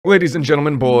Ladies and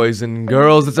gentlemen, boys and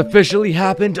girls, it's officially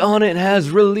happened. Onett has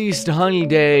released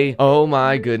HONEYDAY. Oh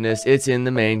my goodness, it's in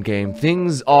the main game.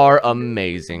 Things are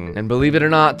amazing. And believe it or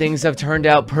not, things have turned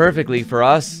out perfectly for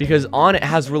us because Onett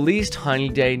has released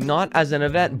HONEYDAY not as an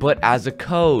event, but as a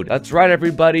code. That's right,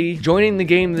 everybody. Joining the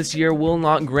game this year will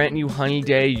not grant you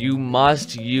HONEYDAY. You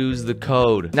must use the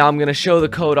code. Now, I'm going to show the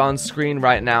code on screen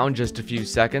right now in just a few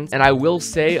seconds. And I will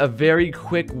say a very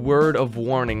quick word of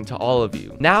warning to all of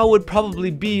you. Now would probably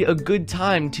be a good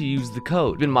time to use the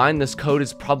code. Keep in mind, this code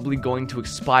is probably going to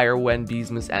expire when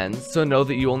Beesmas ends, so know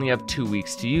that you only have 2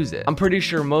 weeks to use it. I'm pretty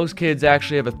sure most kids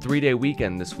actually have a 3-day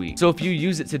weekend this week, so if you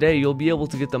use it today, you'll be able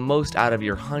to get the most out of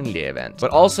your HONEYDAY event.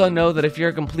 But also know that if you're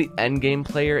a complete endgame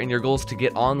player and your goal is to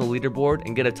get on the leaderboard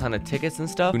and get a ton of tickets and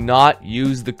stuff, do not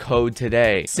use the code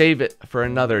today. Save it for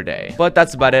another day. But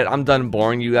that's about it. I'm done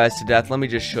boring you guys to death. Let me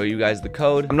just show you guys the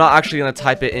code. I'm not actually going to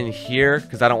type it in here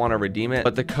because I don't want to redeem it,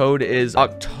 but the code is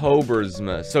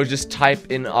Beesmas. So just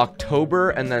type in October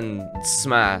and then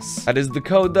smash. That is the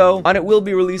code though. And it will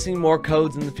be releasing more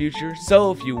codes in the future.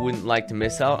 So if you wouldn't like to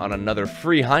miss out on another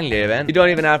free HONEYDAY event, you don't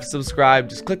even have to subscribe.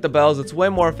 Just click the bells. It's way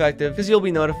more effective because you'll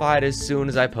be notified as soon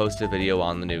as I post a video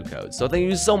on the new code. So thank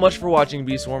you so much for watching,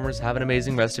 Bee Swarmers. Have an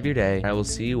amazing rest of your day. I will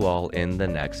see you all in the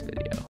next video.